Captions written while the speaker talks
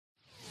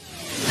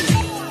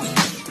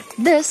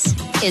This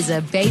is a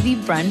Baby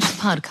Brunch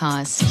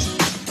podcast.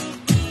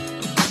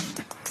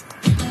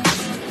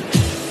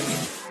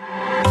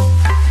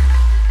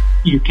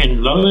 You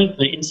can lower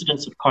the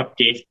incidence of cot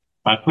death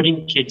by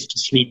putting kids to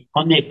sleep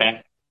on their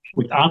back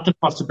without the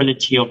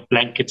possibility of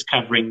blankets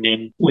covering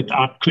them,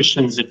 without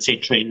cushions,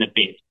 etc. in the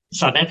bed.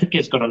 South Africa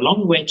has got a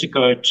long way to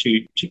go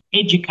to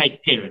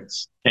educate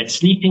parents that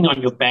sleeping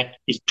on your back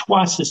is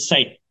twice as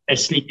safe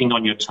as sleeping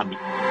on your tummy.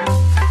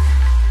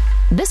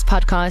 This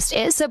podcast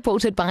is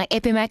supported by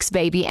Epimax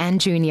Baby and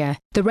Junior.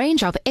 The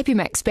range of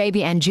Epimax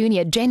Baby and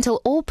Junior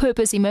gentle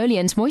all-purpose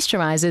emollient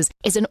moisturizers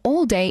is an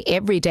all-day,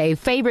 everyday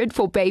favorite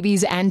for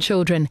babies and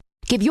children.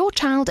 Give your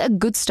child a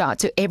good start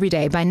to every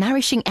day by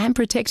nourishing and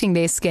protecting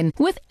their skin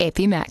with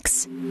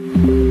Epimax.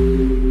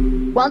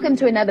 Welcome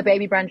to another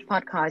Baby Brunch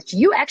podcast.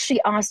 You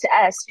actually asked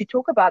us to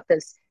talk about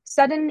this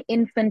sudden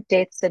infant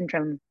death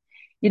syndrome.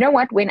 You know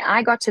what? When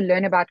I got to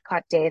learn about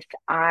cot death,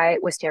 I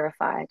was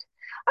terrified.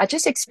 I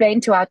just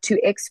explained to our two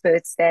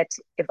experts that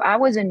if I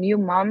was a new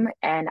mom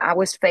and I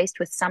was faced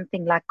with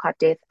something like cot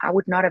death, I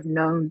would not have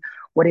known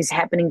what is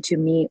happening to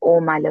me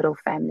or my little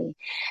family.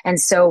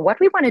 And so what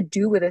we want to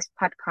do with this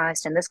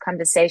podcast and this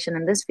conversation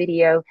and this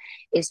video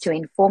is to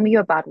inform you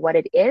about what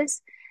it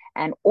is,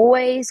 and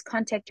always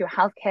contact your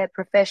healthcare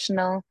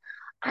professional.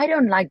 I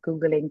don't like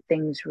Googling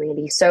things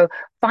really. So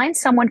find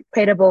someone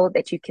credible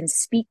that you can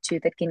speak to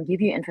that can give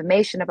you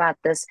information about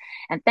this.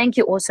 And thank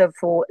you also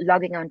for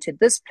logging onto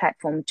this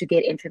platform to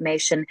get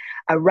information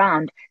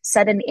around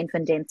sudden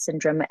infant death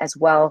syndrome, as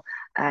well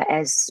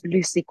as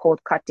loosely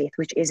called cot death,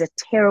 which is a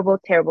terrible,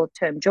 terrible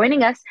term.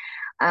 Joining us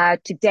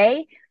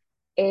today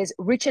is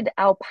Richard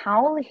L.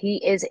 Powell. He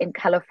is in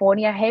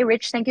California. Hey,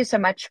 Rich, thank you so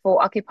much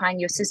for occupying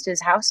your sister's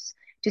house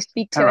to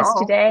speak to us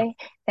today.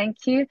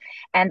 Thank you.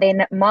 And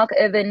then Mark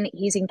Irvin,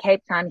 he's in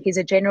Cape Town. He's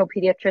a general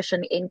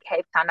pediatrician in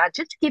Cape Town. Now,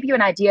 just to give you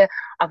an idea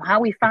of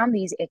how we found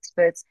these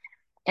experts,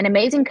 an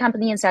amazing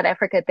company in South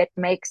Africa that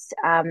makes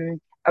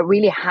a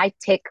really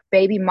high-tech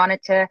baby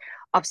monitor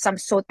of some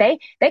sort. They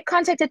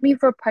contacted me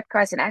for a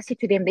podcast, and I said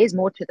to them, there's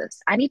more to this.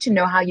 I need to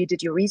know how you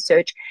did your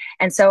research.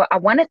 And so I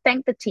want to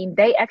thank the team.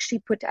 They actually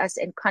put us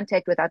in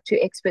contact with our two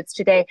experts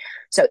today.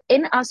 So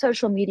in our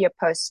social media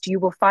posts, you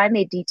will find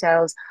their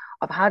details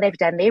of how they've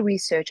done their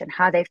research and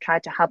how they've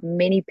tried to help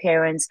many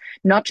parents,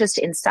 not just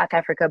in South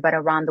Africa, but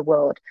around the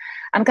world.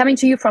 I'm coming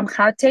to you from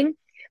Gauteng.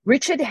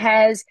 Richard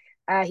has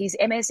his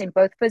MS in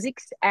both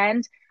physics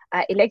and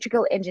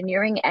electrical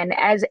engineering. And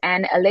as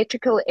an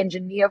electrical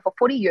engineer for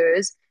 40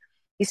 years,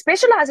 he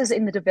specializes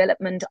in the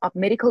development of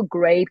medical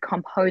grade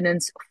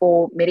components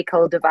for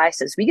medical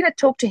devices. We're going to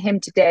talk to him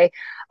today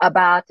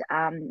about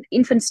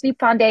Infant Sleep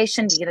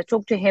Foundation. We're going to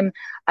talk to him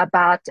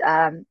about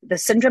the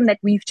syndrome that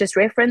we've just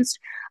referenced.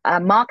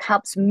 Mark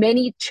helps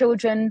many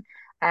children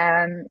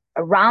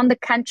around the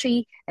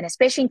country, and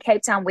especially in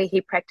Cape Town, where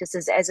he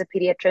practices as a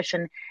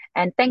pediatrician.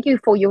 And thank you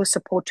for your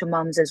support to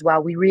moms as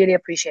well. We really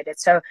appreciate it.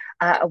 So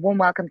a warm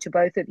welcome to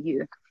both of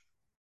you.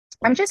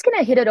 I'm just going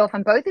to hit it off,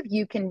 and both of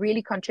you can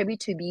really contribute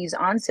to these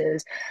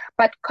answers.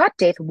 But cot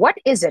death, what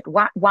is it?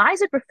 Why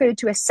is it referred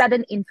to as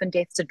sudden infant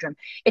death syndrome?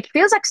 It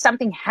feels like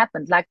something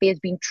happened, like there's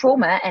been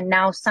trauma, and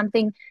now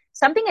something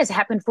has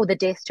happened for the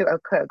death to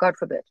occur, God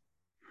forbid.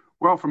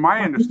 Well, from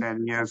my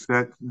understanding is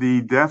that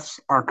the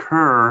deaths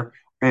occur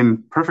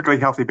in perfectly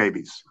healthy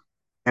babies,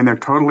 and they're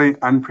totally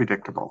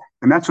unpredictable.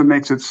 And that's what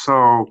makes it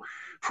so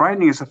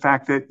frightening, is the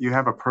fact that you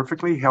have a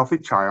perfectly healthy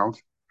child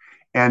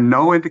and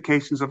no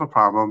indications of a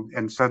problem,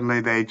 and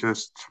suddenly they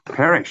just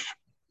perish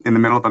in the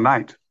middle of the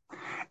night.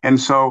 And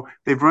so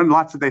they've done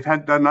lots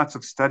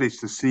of studies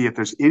to see if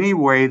there's any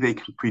way they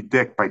can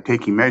predict by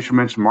taking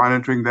measurements,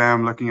 monitoring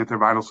them, looking at their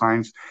vital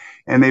signs.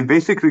 And they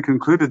basically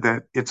concluded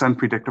that it's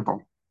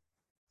unpredictable.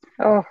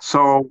 Oh.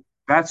 So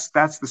that's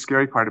the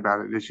scary part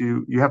about it, is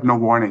you have no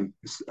warning.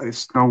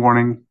 It's no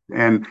warning,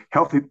 and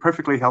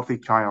perfectly healthy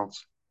child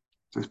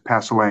just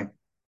pass away.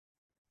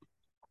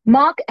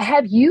 Mark,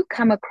 have you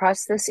come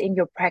across this in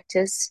your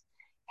practice?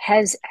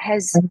 Yeah,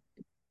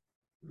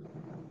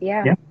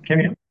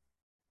 carry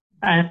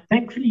on.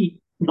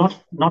 Thankfully,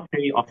 not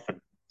very often.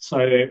 So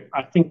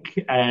I think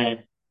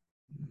that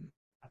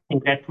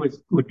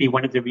would be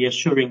one of the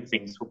reassuring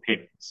things for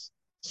parents.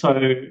 So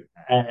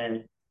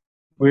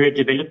we're a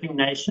developing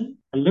nation,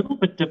 a little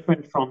bit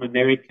different from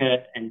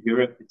America and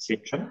Europe,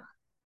 etc.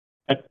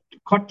 But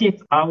cot death,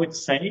 I would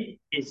say,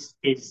 is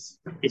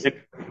a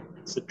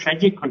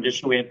tragic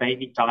condition where a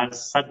baby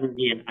dies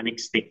suddenly and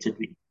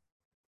unexpectedly.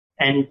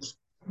 And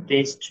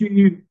there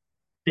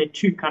are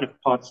two kind of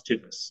parts to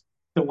this.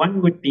 The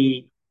one would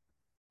be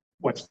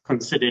what's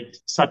considered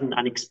sudden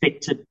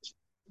unexpected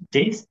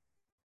death.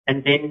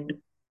 And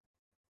then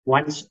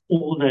once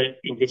all the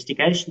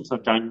investigations are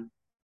done,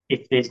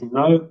 if there's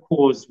no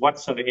cause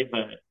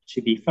whatsoever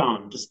to be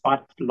found,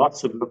 despite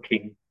lots of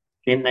looking,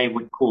 then they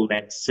would call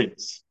that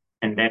SIDS.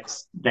 And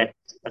that's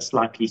a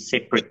slightly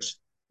separate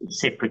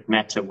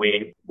matter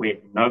where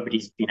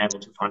nobody's been able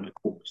to find a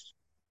cause.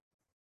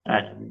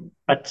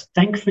 But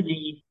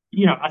thankfully,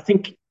 I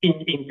think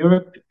in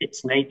Europe,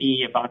 it's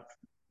maybe about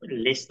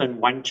less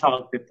than one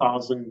child per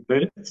 1,000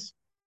 births.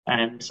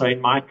 And so in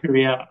my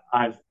career,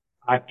 I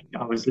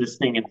was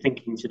listening and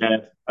thinking today,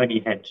 I've only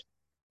had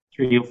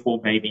 3 or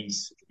 4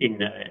 babies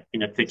in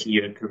a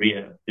 30-year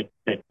career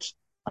that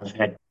I've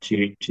had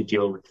to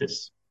deal with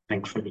this,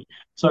 thankfully.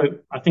 So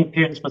I think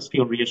parents must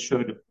feel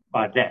reassured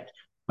by that.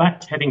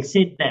 But having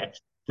said that,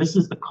 this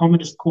is the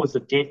commonest cause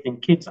of death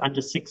in kids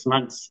under 6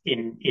 months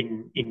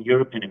in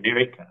Europe and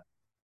America.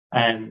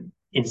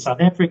 In South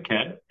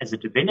Africa, as a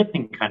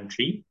developing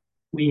country,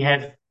 we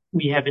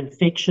have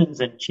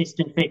infections and chest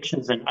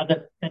infections and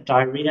other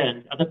diarrhea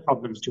and other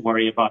problems to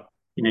worry about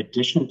in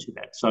addition to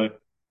that. So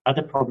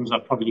other problems are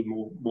probably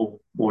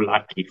more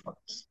likely for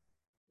us.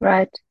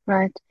 Right,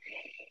 right.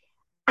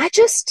 I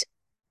just,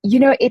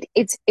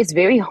 it's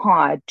very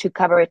hard to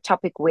cover a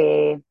topic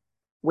where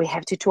we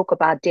have to talk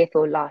about death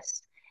or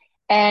loss.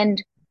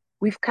 And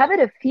we've covered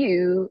a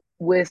few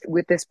with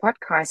this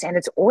podcast, and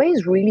it's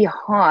always really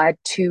hard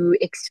to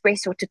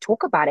express or to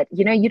talk about it.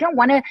 You don't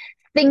want to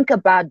think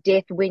about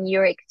death when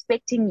you're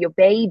expecting your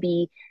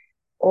baby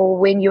or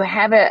when you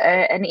have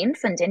an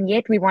infant, and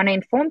yet we want to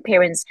inform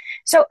parents.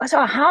 So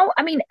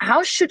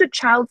how should a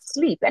child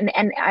sleep? And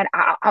I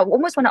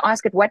almost want to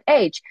ask, at what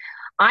age?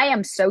 I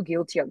am so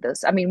guilty of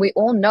this. I mean, we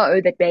all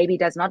know that baby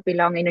does not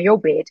belong in your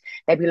bed.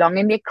 They belong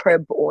in their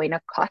crib or in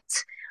a cot.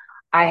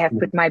 I have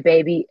put my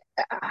baby,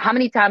 how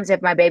many times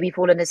have my baby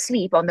fallen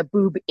asleep on the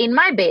boob in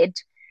my bed?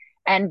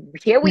 And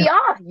here we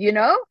are,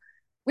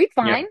 we're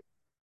fine.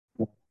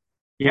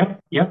 Yeah.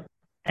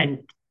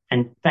 And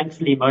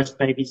thankfully, most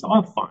babies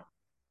are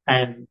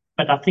fine.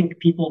 But I think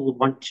people will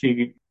want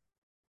to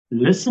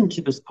listen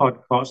to this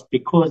podcast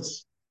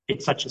because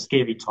it's such a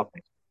scary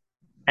topic.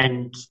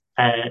 And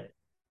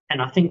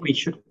I think we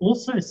should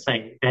also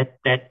say that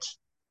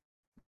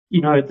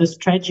this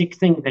tragic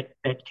thing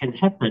that can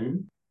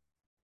happen,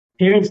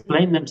 parents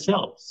blame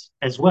themselves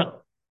as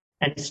well.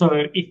 And so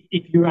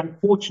if you're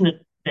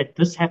unfortunate that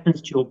this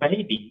happens to your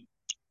baby,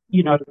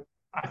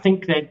 I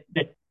think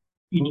that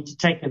you need to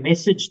take the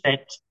message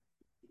that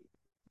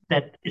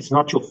it's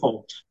not your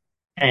fault.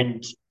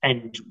 And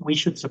we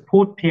should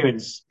support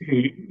parents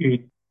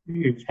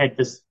who've had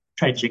this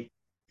tragic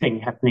thing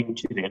happening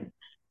to them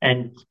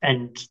and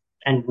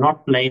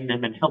not blame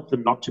them and help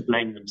them not to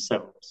blame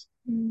themselves.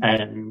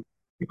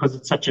 Because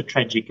it's such a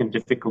tragic and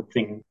difficult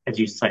thing, as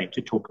you say,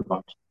 to talk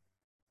about.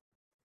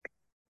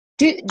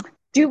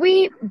 Do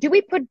we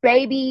put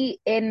baby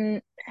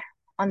in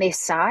on their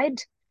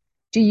side?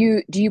 Do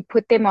you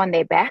put them on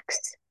their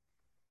backs?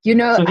 So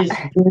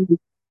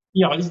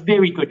there's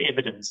very good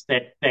evidence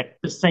that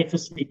the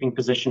safest sleeping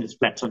position is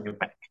flat on your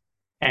back,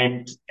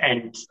 and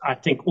I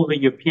think all the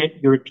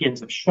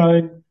Europeans have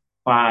shown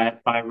by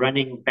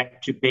running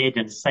back to bed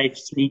and safe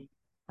sleep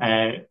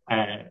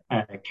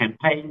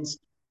campaigns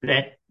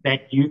that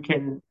you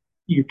can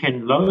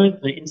lower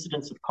the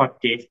incidence of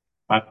cot death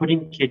by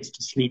putting kids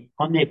to sleep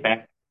on their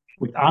back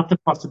without the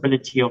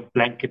possibility of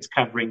blankets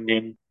covering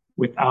them,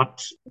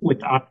 without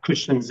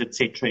cushions,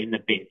 etc., in the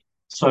bed.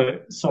 So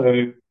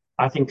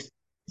I think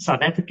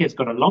South Africa has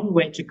got a long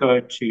way to go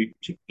to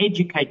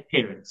educate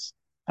parents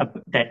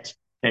that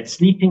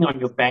sleeping on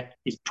your back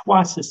is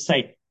twice as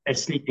safe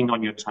as sleeping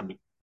on your tummy.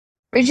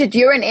 Richard,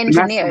 you're an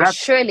engineer,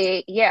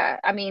 surely. Yeah.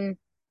 I mean,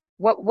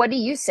 what do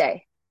you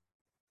say?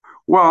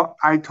 Well,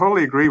 I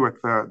totally agree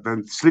with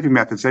the sleeping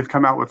methods. They've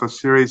come out with a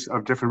series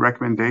of different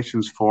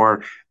recommendations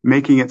for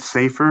making it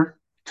safer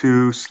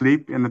to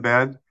sleep in the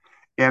bed.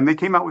 And they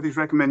came out with these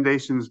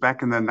recommendations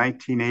back in the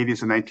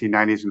 1980s and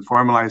 1990s and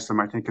formalized them,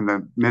 I think, in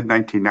the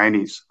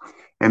mid-1990s.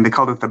 And they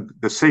called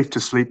it the Safe to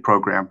Sleep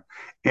program.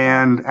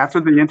 And after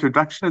the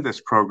introduction of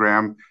this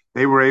program,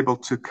 they were able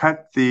to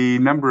cut the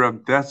number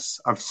of deaths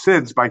of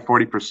SIDS by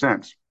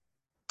 40%.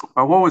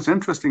 But what was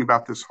interesting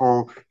about this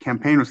whole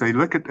campaign was they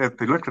looked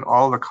at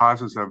all the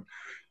causes of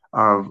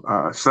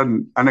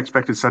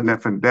unexpected sudden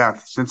infant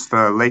death since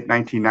the late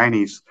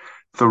 1990s.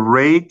 The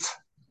rate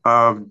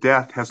of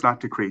death has not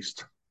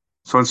decreased.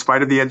 So in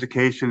spite of the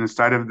education, in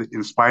spite of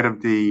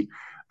the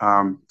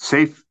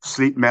safe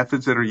sleep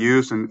methods that are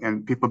used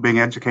and people being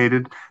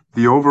educated,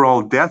 the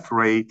overall death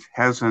rate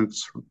hasn't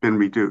been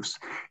reduced.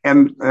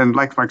 And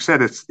like Mark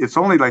said, it's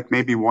only like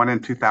maybe 1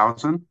 in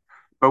 2,000.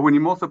 But when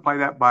you multiply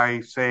that by,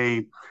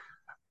 say,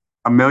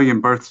 1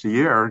 million births a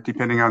year,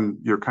 depending on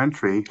your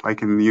country,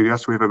 like in the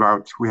U.S., we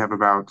have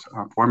about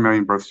 4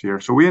 million births a year.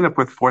 So we end up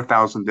with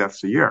 4,000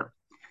 deaths a year.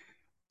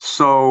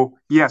 So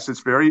yes,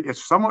 it's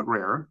somewhat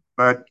rare.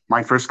 But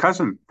my first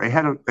cousin,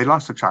 they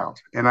lost a child,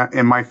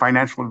 and my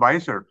financial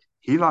advisor,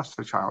 he lost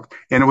a child,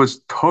 and it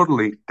was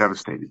totally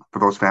devastating for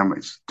those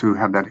families to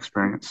have that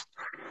experience.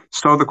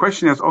 So the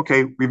question is,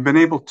 okay, we've been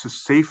able to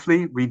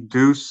safely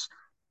reduce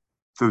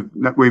the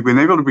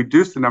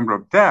number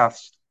of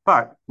deaths,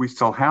 but we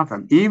still have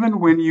them, even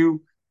when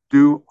you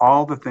do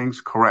all the things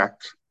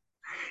correct,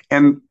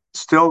 and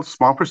still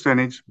small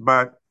percentage,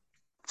 but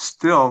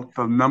still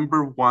the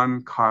number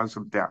one cause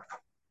of death.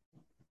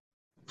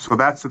 So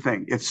that's the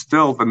thing. It's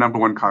still the number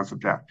one cause of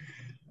death.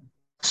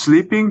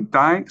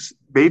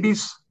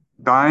 Babies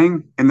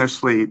dying in their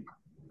sleep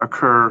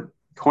occur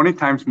 20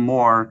 times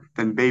more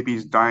than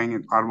babies dying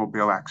in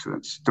automobile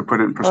accidents, to put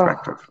it in Oh,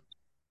 perspective.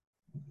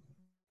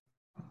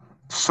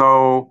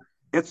 So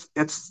it's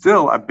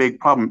still a big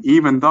problem,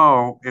 even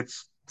though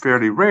it's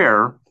fairly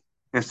rare.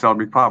 It's still a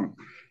big problem.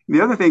 And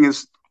the other thing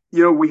is,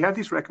 we have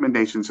these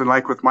recommendations, and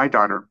like with my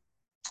daughter,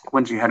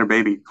 when she had her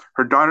baby,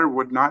 her daughter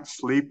would not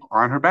sleep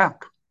on her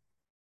back.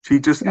 She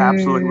just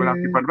absolutely would not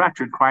sleep on her back.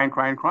 She would cry and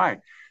cry and cry.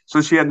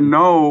 So she had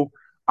no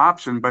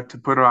option but to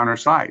put her on her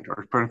side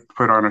or put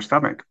her on her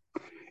stomach.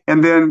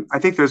 And then I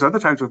think there's other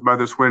times with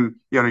mothers when,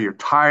 you're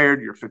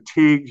tired, you're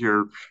fatigued,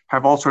 you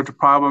have all sorts of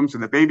problems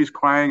and the baby's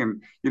crying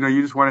and,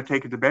 you just want to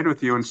take it to bed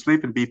with you and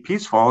sleep and be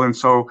peaceful. And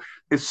so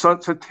it's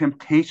such a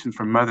temptation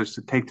for mothers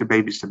to take the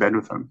babies to bed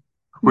with them,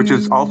 which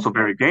is also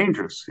very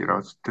dangerous,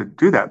 to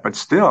do that. But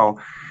still,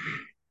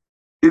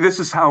 this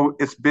is how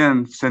it's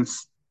been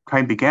since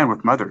time began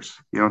with mothers,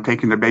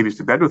 taking their babies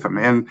to bed with them.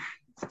 And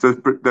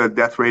the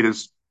death rate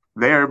is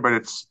there,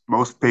 but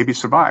most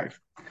babies survive.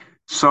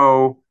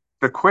 So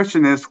the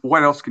question is,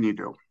 what else can you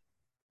do?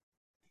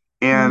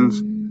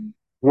 And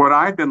what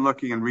I've been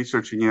looking and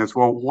researching is,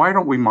 well, why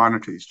don't we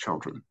monitor these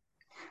children?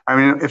 I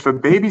mean, if a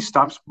baby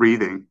stops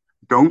breathing,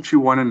 don't you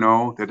want to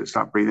know that it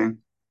stopped breathing?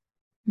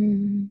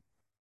 And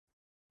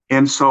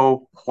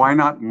so why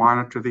not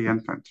monitor the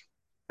infant?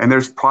 And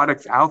there's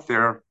products out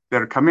there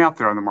that are coming out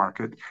there on the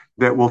market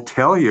that will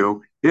tell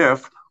you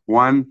if,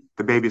 one,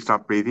 the baby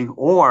stopped breathing,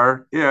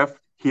 or if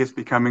he is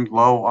becoming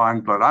low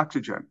on blood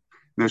oxygen.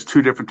 There's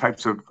two different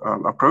types of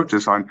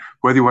approaches on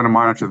whether you want to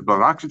monitor the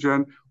blood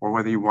oxygen or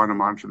whether you want to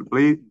monitor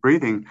the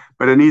breathing.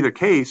 But in either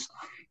case,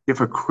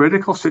 if a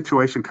critical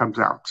situation comes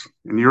out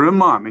and you're a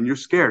mom and you're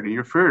scared and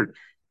you're feared,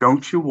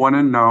 don't you want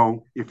to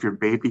know if your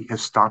baby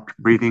has stopped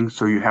breathing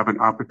so you have an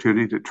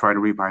opportunity to try to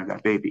revive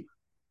that baby?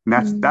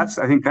 And that's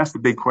I think that's the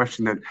big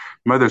question that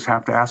mothers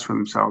have to ask for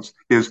themselves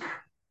is,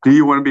 do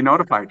you want to be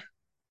notified?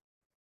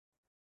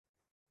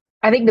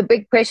 I think the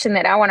big question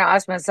that I want to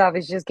ask myself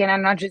is just, can I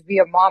not just be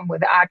a mom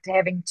without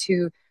having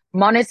to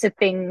monitor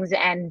things?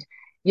 And,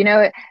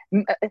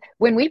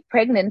 when we're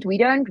pregnant, we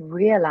don't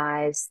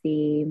realize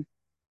the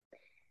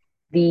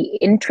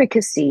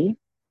intricacy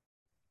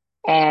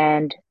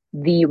and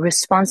the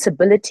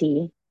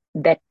responsibility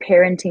that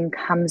parenting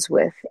comes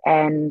with.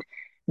 And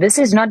this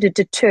is not to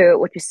deter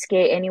or to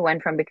scare anyone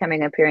from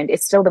becoming a parent.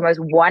 It's still the most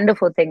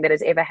wonderful thing that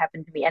has ever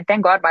happened to me. And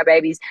thank God my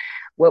babies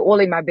were all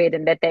in my bed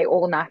and that they're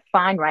all not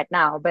fine right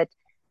now. But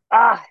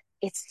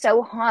it's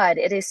so hard.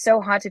 It is so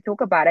hard to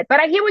talk about it. But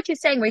I hear what you're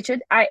saying,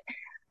 Richard.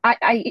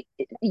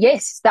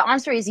 Yes, the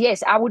answer is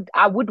yes. I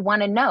would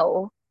want to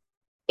know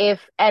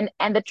if, and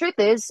the truth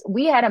is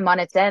we had a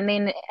monitor and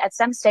then at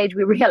some stage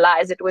we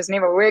realized it was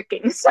never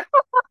working. So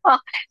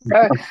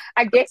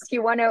I guess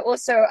you want to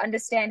also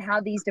understand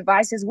how these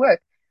devices work.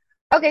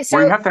 Okay, so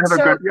well, you have to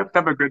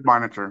have a good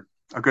monitor.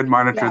 A good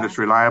monitor that's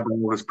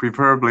reliable, is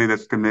preferably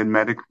that's been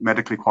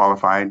medically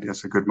qualified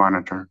as a good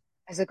monitor.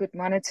 As a good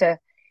monitor.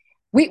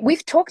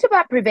 We've talked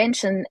about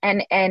prevention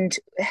and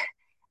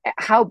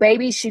how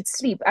babies should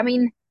sleep. I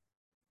mean,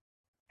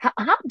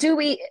 how do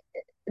we,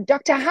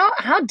 Doctor,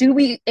 how do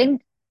we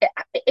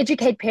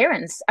educate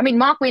parents? I mean,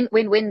 Mark,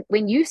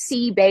 when you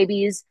see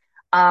babies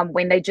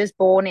when they're just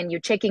born and you're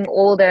checking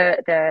all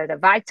the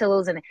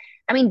vitals, and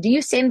I mean, do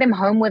you send them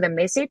home with a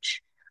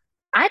message?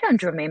 I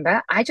don't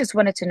remember. I just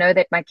wanted to know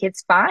that my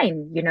kid's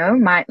fine.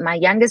 My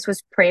youngest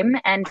was prem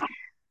and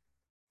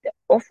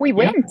off we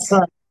went. So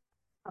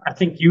I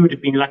think you would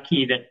have been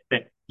lucky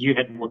that you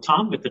had more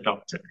time with the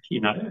doctor,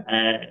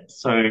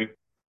 So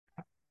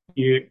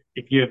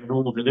if you have a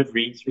normal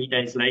delivery, 3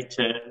 days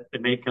later, the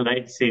medical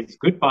aid says,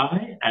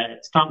 goodbye,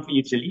 it's time for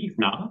you to leave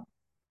now.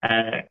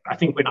 I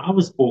think when I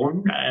was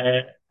born,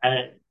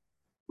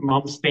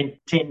 mom spent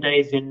 10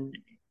 days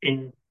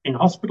in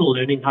hospital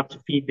learning how to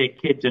feed their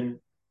kids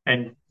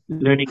and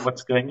learning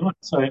what's going on.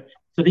 So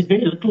there's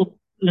very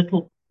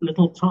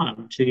little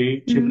time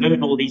to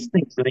learn all these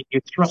things. So then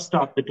you're thrust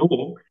out the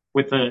door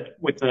with a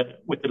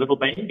little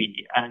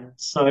baby. And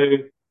so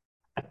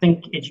I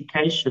think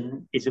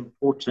education is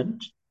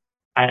important.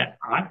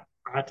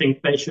 I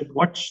think they should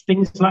watch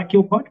things like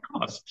your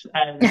podcast.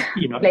 And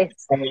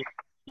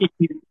if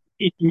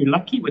you're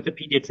lucky with a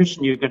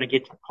pediatrician, you're going to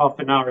get half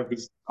an hour of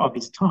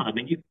his time,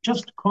 and you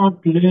just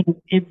can't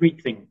learn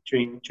everything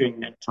during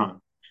that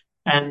time.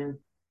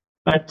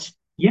 But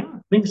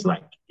things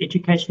like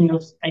educating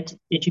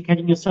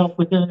yourself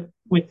with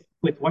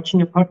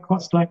watching a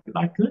podcast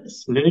like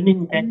this,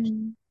 learning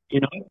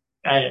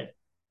that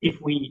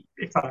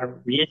if I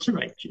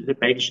reiterate, the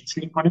baby should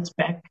sleep on its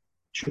back,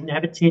 shouldn't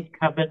have its head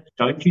covered,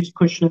 don't use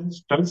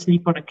cushions, don't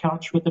sleep on a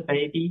couch with a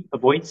baby,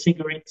 avoid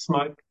cigarette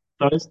smoke.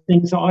 Those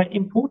things are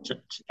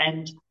important,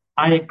 and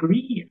I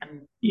agree.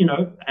 And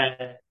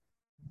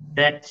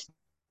that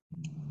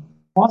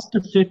past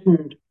a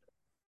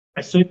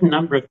certain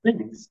number of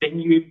things, then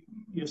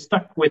you're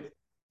stuck with.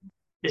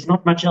 There's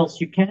not much else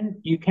you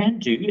can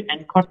do,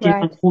 and cot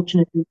death,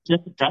 unfortunately,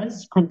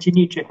 does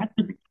continue to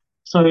happen.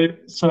 So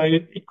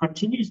it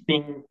continues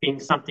being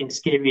something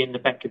scary in the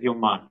back of your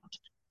mind,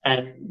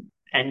 and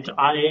And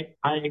I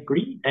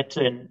agree that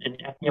an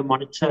apnea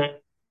monitor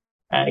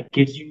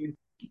gives you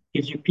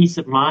peace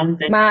of mind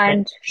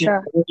that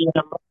Sure.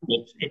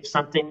 if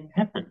something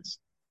happens.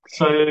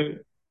 So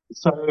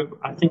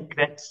I think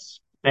that's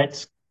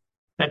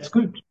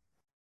good.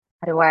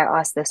 How do I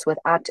ask this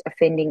without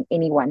offending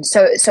anyone?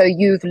 So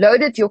you've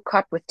loaded your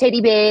cot with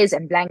teddy bears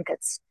and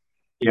blankets,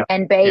 Yeah.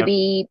 and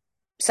baby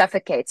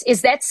suffocates.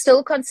 Is that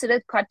still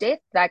considered cot death?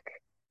 Like,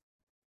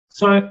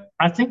 so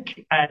I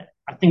think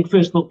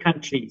first world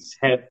countries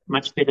have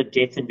much better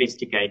death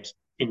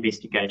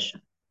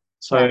investigation.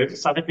 So right.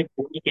 South Africa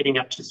is getting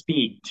up to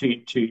speed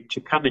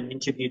to come and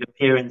interview the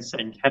parents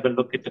and have a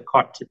look at the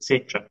cot,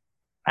 etc.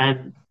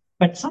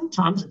 But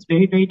sometimes it's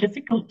very, very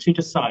difficult to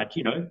decide.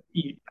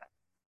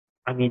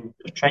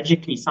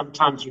 Tragically,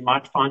 sometimes you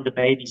might find the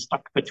baby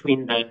stuck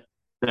between the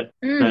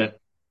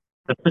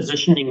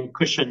positioning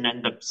cushion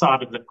and the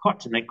side of the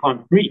cot, and they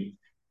can't breathe.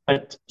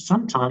 But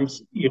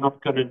sometimes you're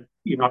not gonna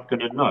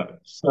know.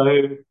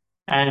 So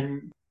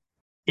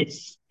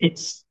it's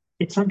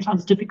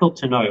sometimes difficult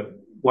to know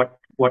what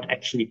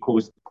actually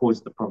caused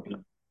the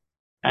problem.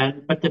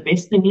 But the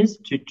best thing is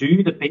to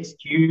do the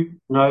best you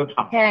know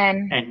how.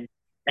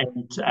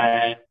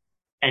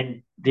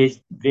 And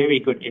there's very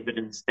good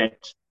evidence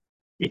that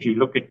if you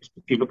look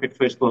at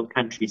first world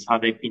countries, how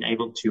they've been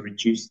able to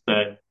reduce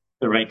the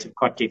rate of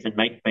cot death and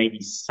make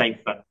babies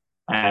safer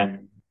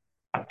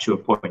up to a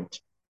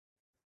point.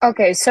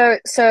 Okay, so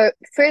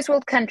first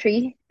world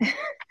country,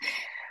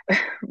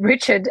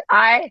 Richard,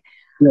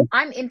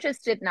 I'm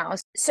interested now.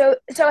 So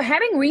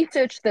having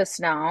researched this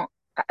now,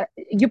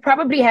 you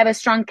probably have a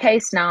strong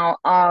case now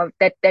of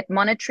that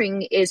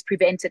monitoring is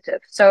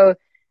preventative. So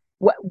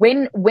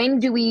when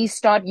do we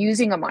start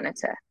using a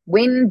monitor?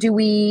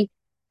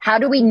 How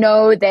do we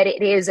know that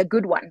it is a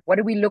good one? What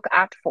do we look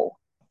out for?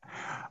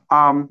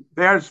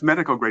 There's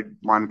medical grade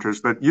monitors,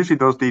 but usually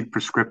those need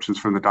prescriptions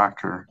from the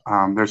doctor.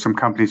 There's some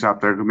companies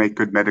out there who make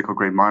good medical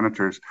grade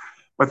monitors.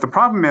 But the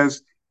problem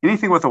is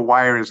anything with a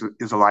wire is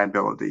a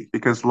liability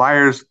because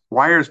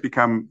wires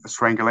become a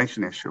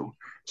strangulation issue.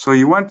 So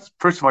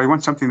first of all, you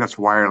want something that's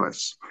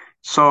wireless.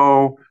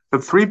 So the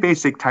three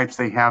basic types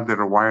they have that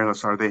are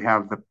wireless are they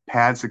have the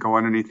pads that go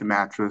underneath the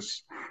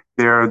mattress.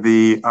 They're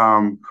the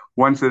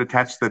ones that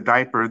attach the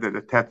diaper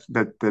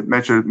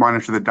that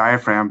monitor the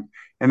diaphragm.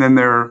 And then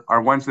there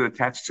are ones that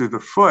attach to the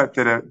foot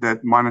that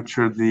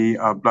monitor the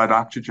blood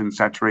oxygen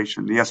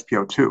saturation, the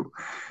SpO2.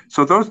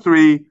 So those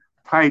three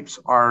types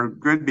are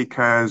good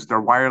because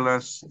they're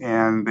wireless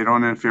and they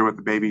don't interfere with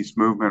the baby's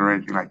movement or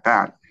anything like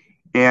that.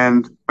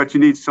 But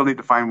you still need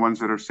to find ones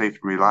that are safe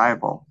and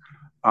reliable.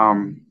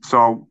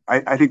 So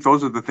I think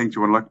those are the things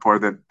you want to look for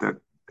that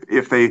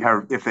if they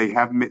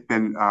haven't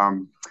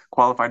been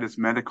qualified as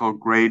medical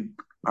grade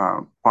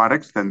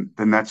products, then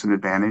that's an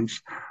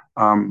advantage.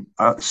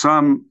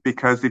 Some,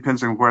 because it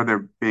depends on where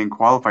they're being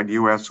qualified,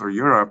 U.S. or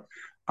Europe,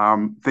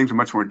 things are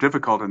much more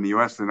difficult in the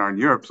U.S. than are in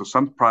Europe. So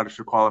some products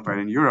are qualified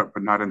in Europe,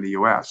 but not in the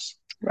U.S.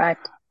 Right.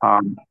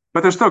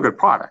 But they're still good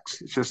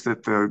products. It's just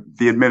that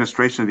the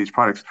administration of these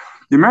products,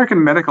 the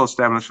American medical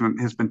establishment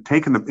has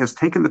taken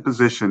the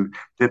position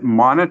that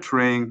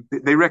monitoring,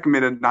 they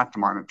recommended not to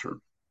monitor.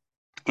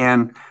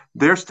 And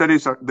their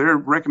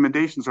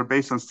recommendations are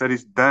based on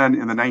studies done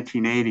in the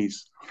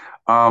 1980s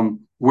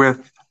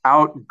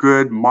without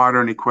good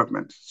modern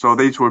equipment. So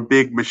these were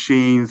big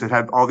machines that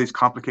had all these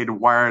complicated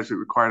wires that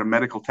required a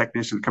medical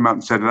technician to come out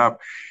and set it up.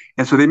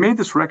 And so they made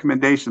this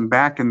recommendation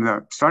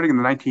starting in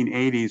the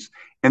 1980s,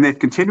 and they've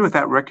continued with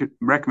that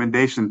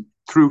recommendation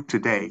through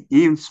today,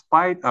 in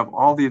spite of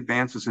all the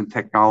advances in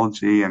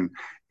technology and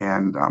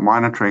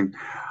monitoring.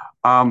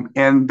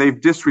 And they've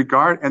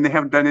disregarded, and they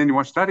haven't done any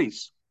more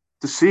studies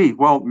to see,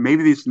 well,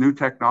 maybe this new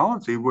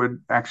technology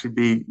would actually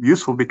be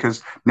useful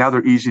because now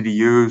they're easy to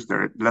use,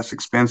 they're less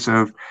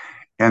expensive.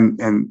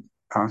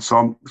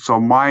 So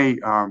my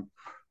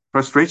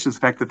frustration is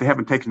the fact that they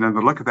haven't taken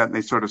another look at that and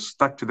they sort of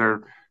stuck to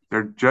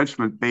their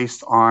judgment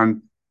based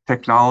on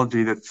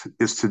technology that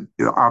is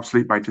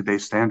obsolete by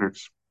today's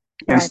standards.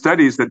 Right. And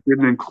studies that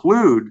didn't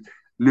include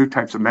new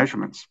types of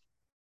measurements.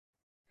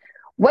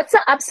 What's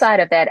the upside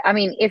of that? I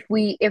mean, if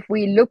we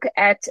look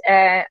at,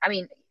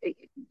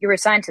 you're a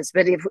scientist,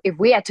 but if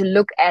we had to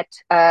look at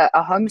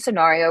a home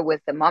scenario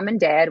with a mom and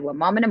dad, or a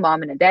mom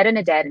and a dad, and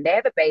they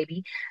have a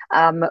baby,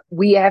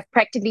 we have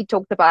practically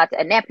talked about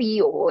a nappy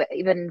or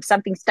even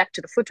something stuck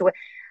to the foot.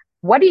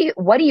 What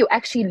do you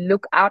actually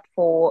look out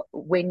for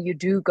when you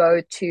do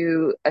go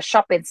to a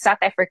shop in South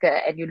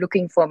Africa and you're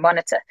looking for a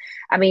monitor?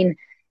 I mean,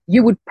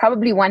 you would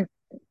probably want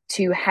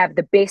to have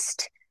the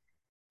best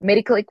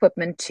medical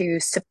equipment to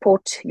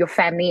support your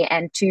family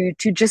and to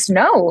just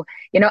know,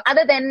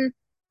 other than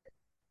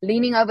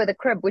leaning over the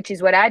crib, which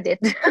is what I did.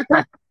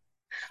 Right.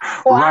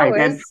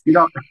 Hours.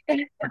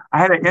 And, I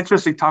had an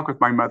interesting talk with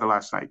my mother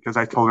last night because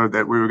I told her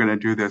that we were going to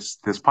do this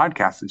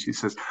podcast. And she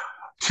says,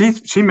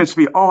 she mentioned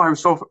me, I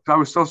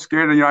was so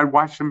scared. And, I'd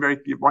watch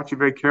you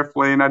very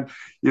carefully. And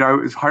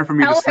it was hard for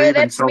me to sleep.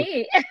 That's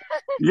me.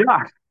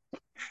 Yeah.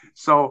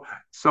 So,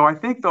 so I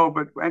think though,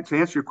 but to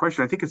answer your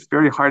question, I think it's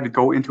very hard to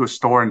go into a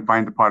store and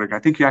find the product. I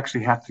think you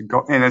actually have to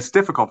go, and it's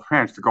difficult for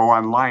parents to go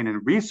online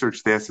and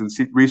research this and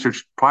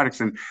research products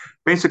and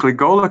basically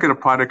go look at a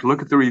product,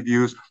 look at the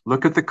reviews,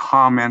 look at the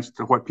comments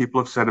to what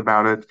people have said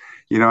about it,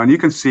 and you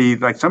can see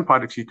like some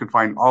products you can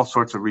find all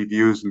sorts of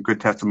reviews and good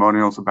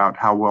testimonials about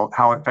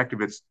how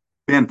effective it's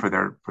been for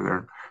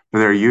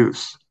their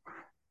use.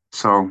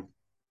 So.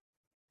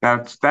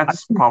 That's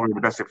probably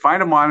the best thing.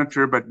 Find a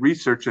monitor, but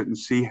research it and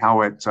see how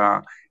it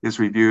is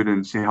reviewed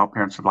and see how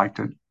parents have liked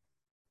it.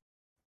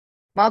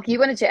 Mark, you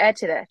wanted to add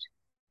to that?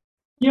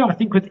 Yeah, I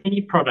think with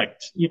any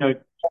product, you've got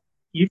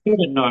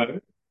to know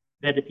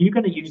that if you're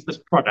going to use this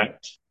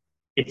product,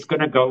 it's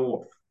going to go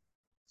off.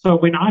 So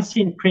when I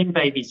send prem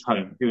babies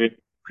home who are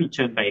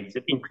preterm babies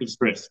at increased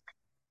risk,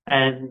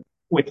 and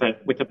with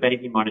a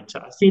baby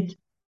monitor,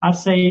 I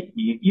say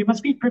you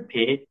must be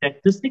prepared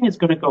that this thing is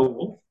going to go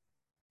off,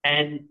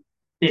 and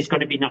there's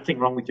going to be nothing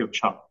wrong with your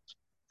child.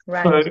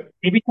 Right. So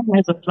everything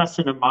has a plus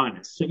and a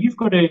minus. So you've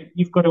got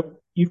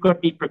to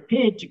be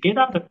prepared to get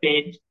out of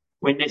bed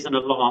when there's an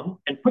alarm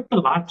and put the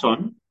light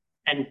on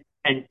and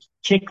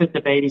check that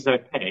the baby's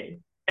okay,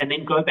 and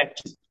then go back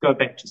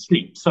to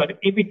sleep. So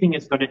everything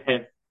is going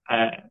to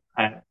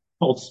have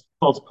false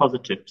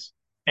positives.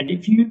 And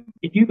if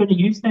you're going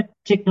to use that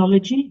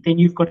technology, then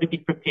you've got to be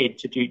prepared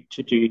to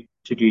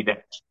do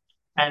that.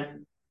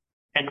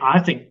 And I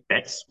think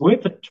that's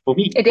worth it for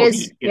me. It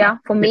is, yeah,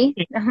 for me.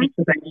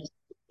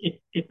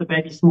 If the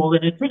baby's small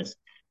and at risk.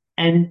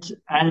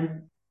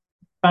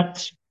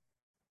 But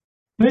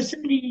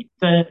personally,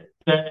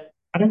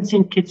 I don't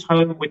send kids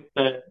home with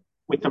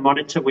the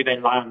monitor where they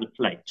lie on the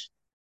plate,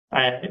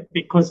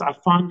 because I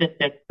find that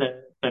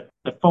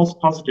the false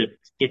positive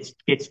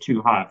gets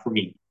too high for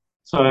me.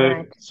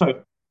 So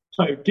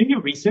do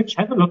your research,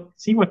 have a look,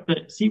 see what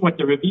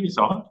the reviews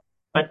are.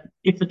 But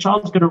if the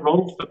child's going to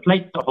roll off the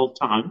plate the whole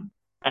time,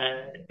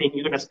 then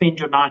you're going to spend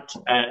your night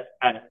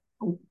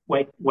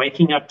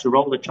waking up to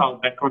roll the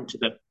child back onto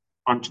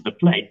the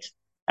plate.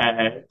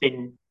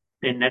 Then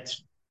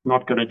that's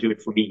not going to do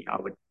it for me.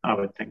 I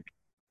would think.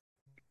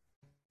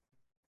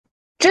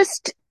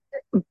 Just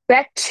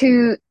back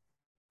to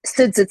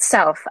SIDS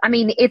itself. I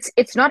mean,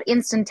 it's not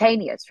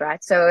instantaneous,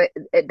 right? So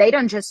they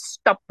don't just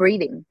stop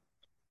breathing.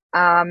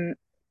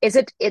 Does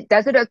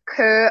it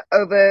occur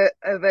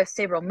over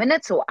several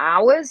minutes or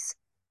hours?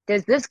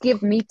 Does this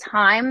give me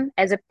time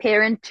as a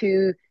parent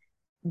to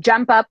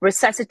jump up,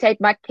 resuscitate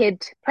my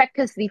kid,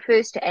 practice the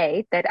first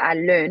aid that I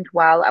learned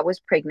while I was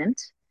pregnant,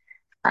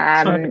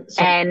 and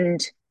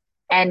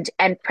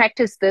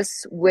practice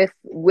this with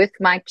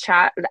my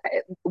child?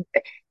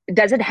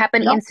 Does it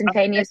happen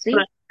instantaneously?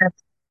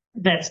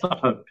 That's the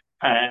hope.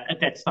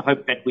 That's the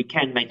hope that we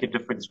can make a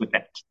difference with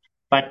that.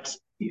 But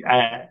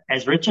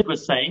as Richard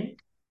was saying,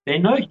 there are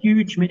no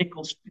huge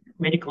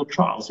medical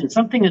trials. In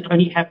something that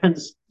only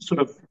happens sort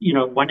of,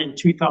 1 in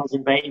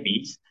 2,000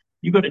 babies,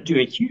 you've got to do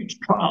a huge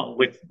trial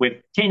with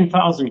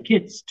 10,000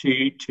 kids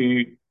to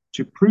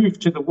prove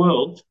to the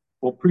world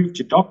or prove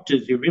to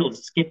doctors who are real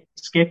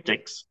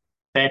skeptics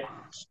that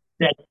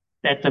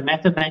the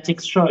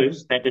mathematics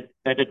shows that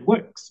it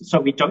works. So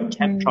we don't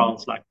have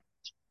trials like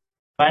that.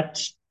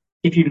 But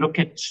if you look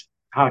at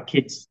how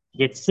kids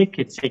get sick,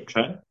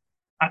 etc.,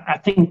 I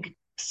think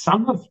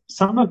some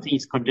of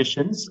these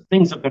conditions,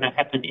 things are going to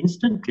happen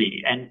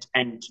instantly, and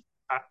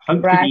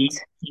hopefully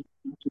you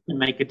can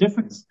make a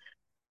difference.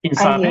 In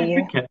South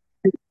Africa,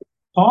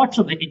 part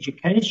of the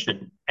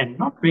education, and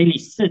not really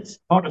SIDS,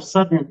 part of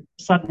sudden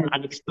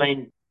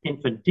unexplained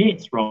infant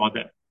death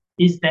rather,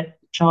 is that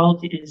the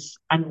child is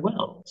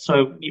unwell.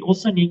 So we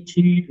also need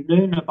to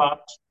learn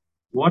about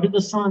what are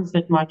the signs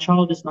that my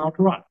child is not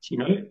right.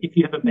 If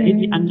you have a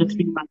baby under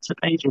 3 months of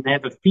age and they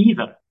have a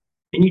fever,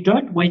 then you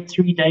don't wait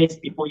 3 days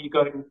before you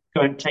go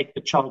and take the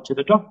child to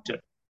the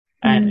doctor.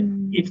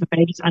 And if the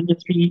baby's under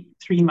three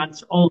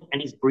months old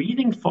and is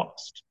breathing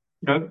fast,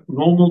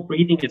 normal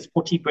breathing is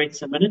 40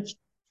 breaths a minute,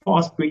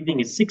 fast breathing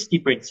is 60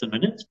 breaths a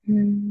minute.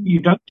 You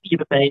don't leave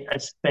a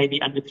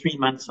baby under 3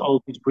 months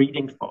old who's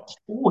breathing fast.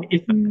 Or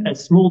if a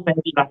small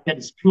baby like that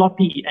is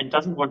floppy and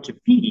doesn't want to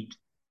feed,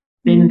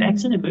 then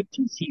that's an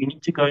emergency. You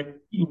need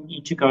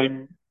to go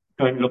and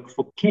look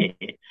for care.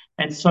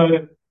 And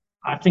so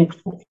I think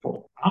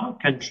for our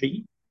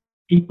country,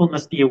 people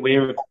must be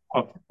aware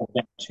of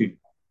that too.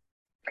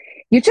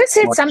 You just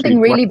said something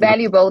really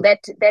valuable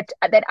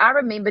that I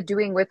remember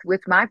doing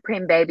with my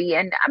prem baby.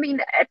 And I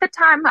mean, at the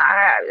time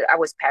I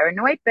was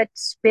paranoid, but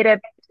better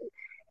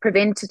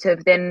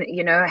preventative than,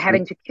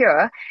 having to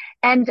cure.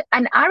 And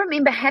I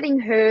remember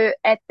having her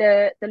at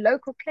the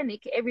local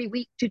clinic every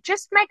week to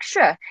just make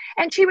sure.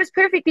 And she was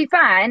perfectly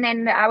fine.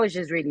 And I was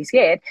just really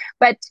scared.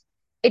 But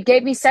it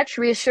gave me such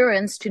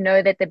reassurance to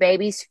know that the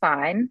baby's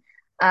fine,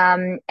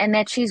 and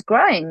that she's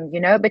growing,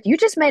 But you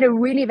just made a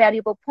really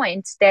valuable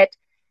point that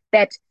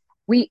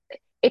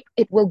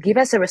it will give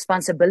us a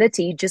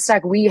responsibility, just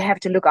like we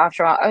have to look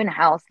after our own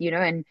health,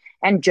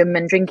 and gym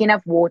and drink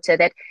enough water,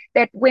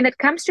 that when it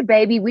comes to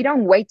baby, we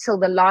don't wait till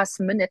the last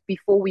minute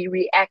before we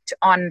react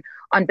on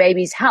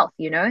baby's health,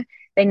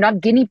 They they're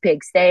not guinea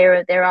pigs.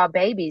 They're our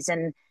babies.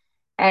 And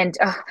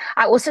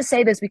I also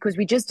say this because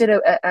we just did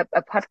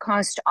a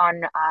podcast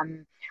on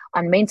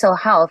mental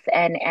health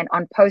and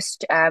on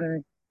post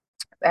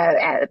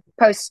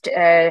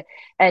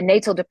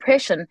natal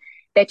depression,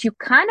 that you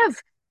kind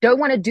of don't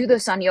want to do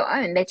this on your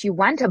own, that you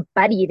want a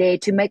buddy there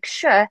to make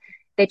sure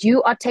that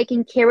you are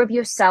taking care of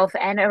yourself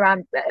and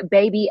around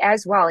baby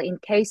as well, in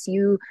case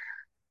you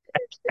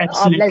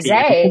Absolutely. are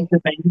blasé.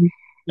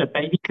 The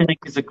baby clinic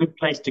is a good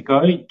place to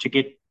go to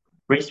get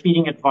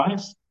breastfeeding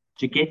advice,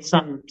 to get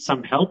some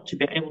help, to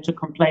be able to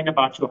complain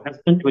about your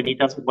husband when he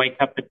doesn't wake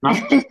up at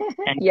night.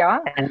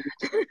 And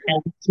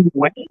to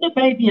weigh the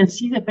baby and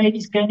see the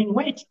baby's gaining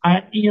weight.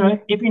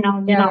 Every now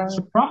and then I'm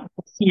surprised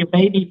to see a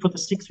baby for the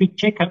 6-week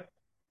checkup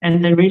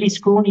and they're really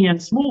scrawny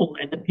and small,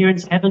 and the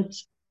parents haven't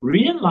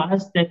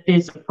realized that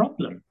there's a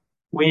problem.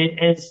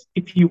 Whereas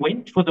if you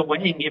went for the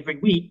weighing every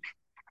week,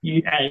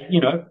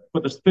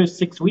 for the first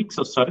 6 weeks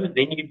or so,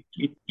 then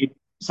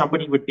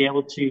somebody would be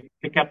able to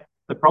pick up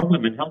the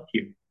problem and help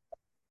you.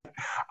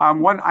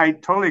 I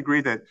totally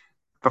agree that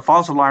the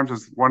false alarms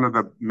is one of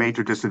the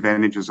major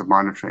disadvantages of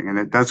monitoring, and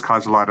it does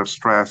cause a lot of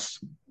stress,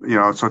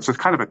 so it's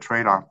kind of a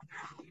trade-off.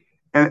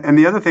 And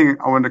the other thing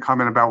I wanted to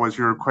comment about was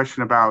your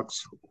question about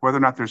whether or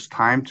not there's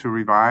time to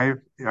revive,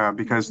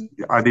 because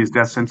are these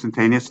deaths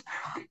instantaneous?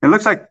 It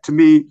looks like, to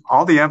me,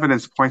 all the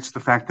evidence points to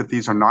the fact that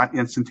these are not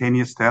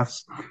instantaneous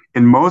deaths.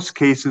 In most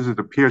cases, it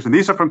appears, and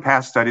these are from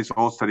past studies,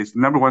 old studies. The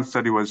number one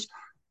study was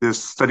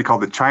this study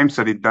called the CHIME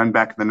study, done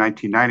back in the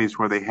 1990s,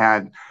 where they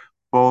had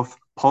both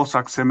pulse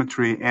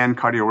oximetry and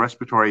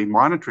cardiorespiratory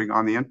monitoring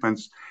on the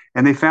infants.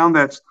 And they found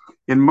that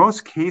in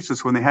most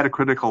cases, when they had a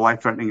critical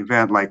life-threatening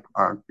event like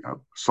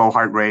slow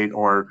heart rate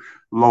or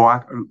low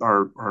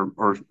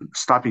or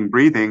stopping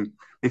breathing,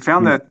 they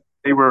found that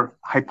they were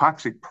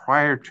hypoxic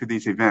prior to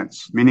these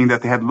events, meaning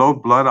that they had low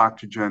blood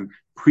oxygen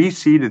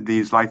preceded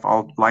these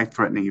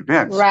life-threatening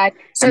events. Right.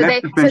 So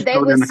they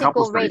were sick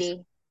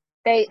already.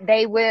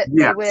 They were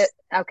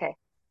okay.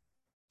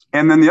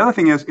 And then the other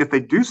thing is, if they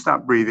do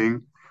stop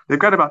breathing, they've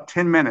got about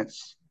 10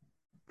 minutes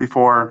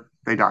before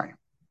they die.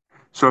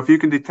 So if you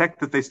can detect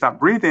that they stop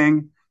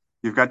breathing,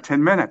 you've got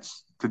 10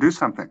 minutes to do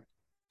something.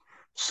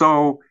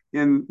 So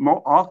in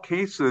both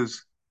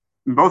cases,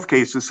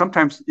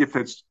 sometimes if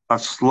it's a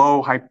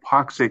slow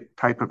hypoxic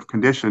type of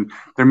condition,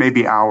 there may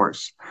be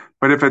hours.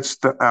 But if it's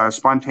a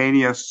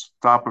spontaneous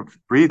stop of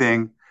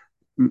breathing,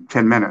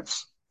 10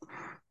 minutes.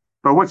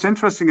 But what's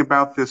interesting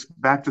about this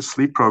Back to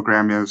Sleep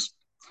program is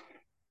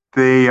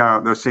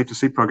the Safe to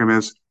Sleep program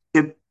is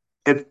it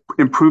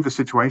improved the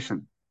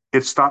situation.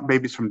 It stopped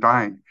babies from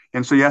dying.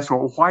 And so you ask,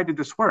 well, why did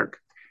this work?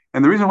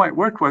 And the reason why it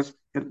worked was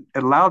it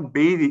allowed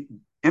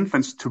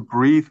infants to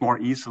breathe more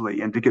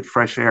easily and to get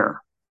fresh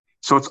air.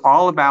 So it's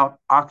all about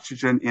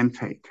oxygen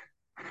intake.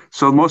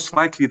 So most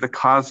likely the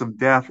cause of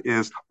death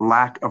is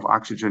lack of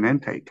oxygen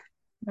intake.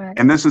 Right.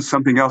 And this is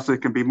something else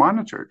that can be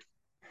monitored.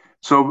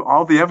 So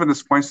all the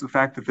evidence points to the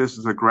fact that this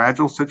is a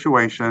gradual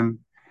situation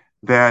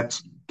that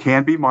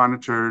can be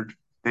monitored,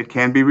 that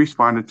can be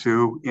responded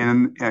to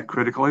in a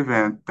critical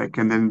event that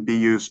can then be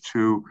used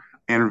to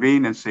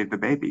intervene and save the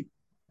baby.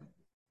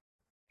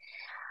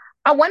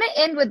 I want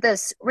to end with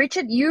this.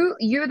 Richard, you're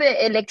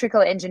the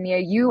electrical engineer.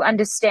 You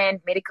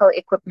understand medical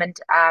equipment.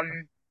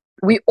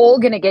 We're all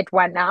going to get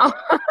one now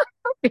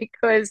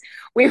because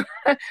we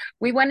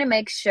want to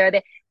make sure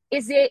that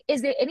is there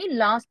any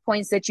last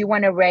points that you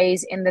want to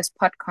raise in this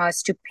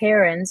podcast to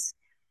parents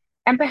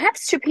and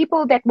perhaps to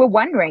people that were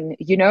wondering,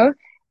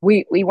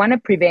 we want to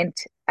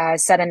prevent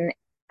sudden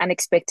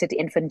unexpected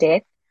infant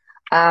death.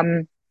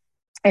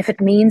 If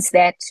it means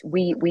that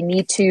we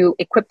need to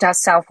equip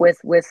ourselves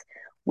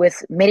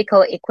with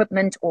medical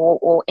equipment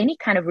or any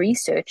kind of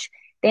research,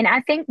 then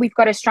I think we've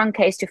got a strong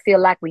case to feel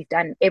like we've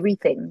done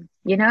everything,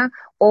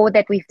 or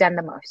that we've done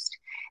the most.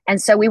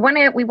 And so we want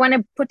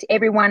to put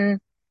everyone,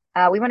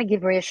 we want to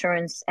give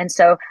reassurance. And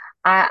so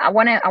I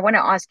want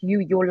to ask you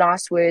your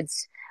last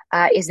words.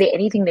 Is there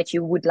anything that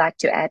you would like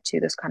to add to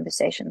this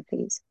conversation,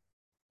 please?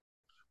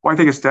 Well, I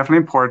think it's definitely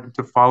important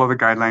to follow the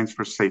guidelines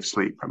for safe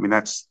sleep. I mean,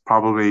 that's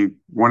probably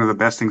one of the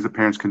best things that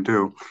parents can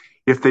do.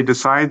 If they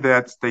decide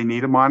that they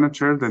need a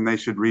monitor, then they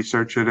should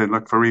research it and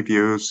look for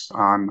reviews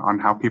on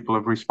how people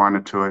have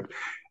responded to it.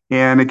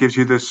 And it gives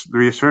you this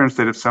reassurance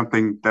that if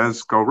something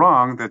does go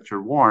wrong, that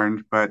you're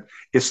warned, but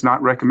it's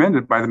not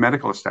recommended by the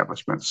medical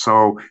establishment.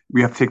 So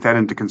we have to take that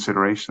into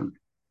consideration.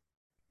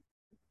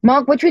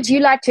 Mark, what would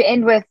you like to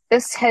end with?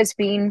 This has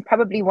been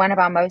probably one of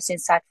our most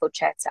insightful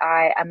chats.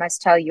 I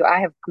must tell you, I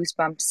have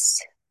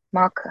goosebumps.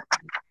 Mark?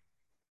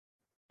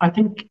 I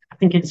think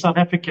in South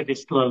Africa,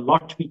 there's still a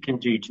lot we can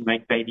do to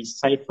make babies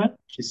safer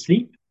to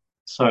sleep.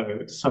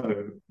 So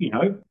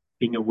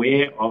being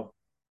aware of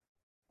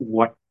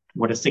what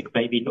a sick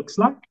baby looks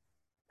like,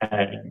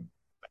 and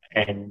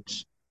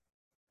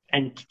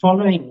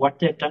following what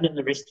they've done in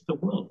the rest of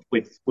the world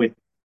with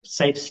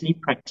safe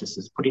sleep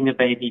practices, putting the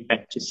baby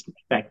back to sleep,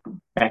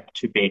 back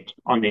to bed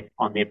on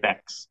their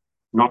backs,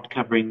 not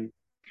covering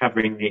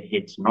their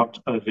heads, not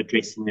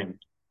overdressing them,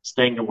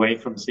 staying away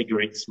from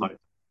cigarette smoke.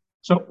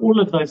 So all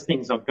of those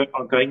things are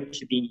going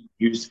to be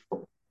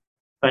useful.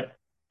 But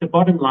the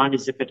bottom line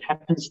is, if it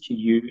happens to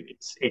you,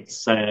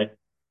 it's a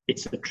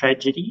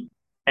tragedy.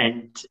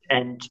 And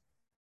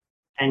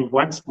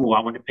once more,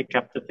 I want to pick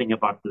up the thing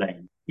about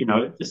blame.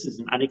 This is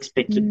an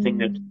unexpected thing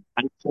that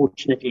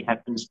unfortunately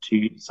happens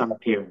to some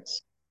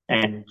parents.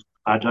 And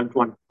I don't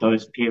want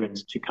those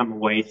parents to come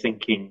away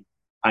thinking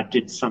I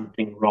did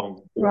something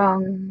wrong.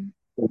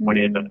 Or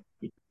whatever,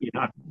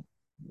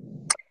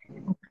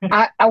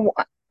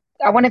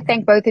 I want to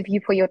thank both of you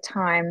for your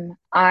time.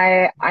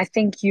 I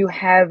think you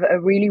have a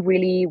really,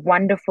 really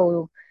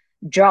wonderful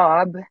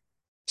job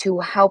to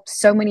help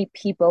so many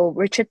people.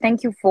 Richard,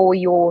 thank you for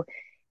your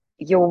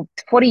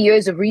 40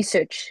 years of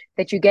research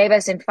that you gave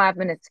us in 5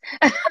 minutes.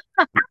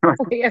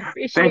 We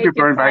appreciate Thank you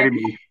for inviting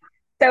me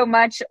so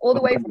much, all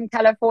the way from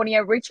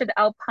California. Richard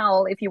L.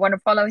 Powell, if you want to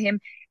follow him.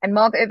 And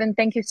Mark Irvin,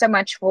 thank you so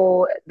much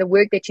for the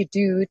work that you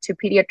do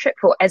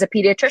as a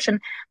pediatrician,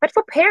 but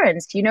for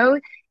parents,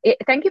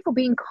 thank you for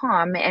being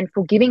calm and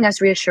for giving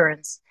us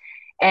reassurance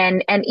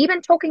and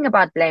even talking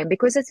about blame,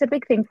 because it's a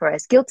big thing for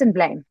us, guilt and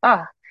blame.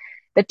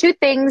 The two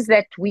things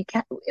that we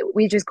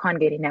just can't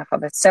get enough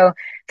of it. So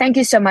thank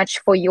you so much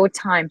for your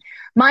time.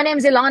 My name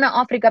is Ilana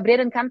Afrika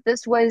Bredenkamp.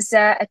 This was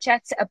a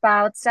chat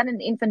about sudden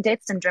infant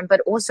death syndrome,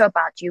 but also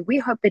about you. We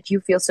hope that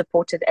you feel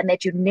supported and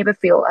that you never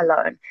feel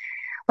alone.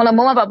 Well,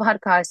 more of our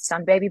podcasts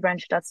on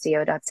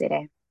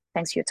babybranch.co.za.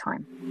 Thanks for your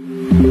time.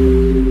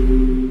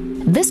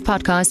 This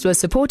podcast was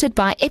supported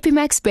by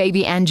Epimax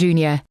Baby and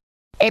Junior.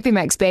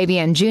 Epimax Baby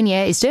and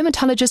Junior is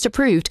dermatologist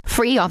approved,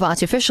 free of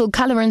artificial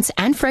colorants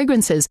and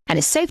fragrances, and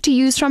is safe to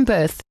use from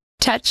birth.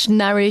 Touch,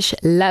 nourish,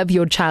 love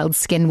your child's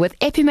skin with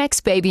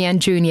Epimax Baby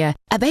and Junior.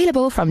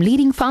 Available from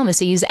leading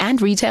pharmacies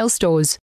and retail stores.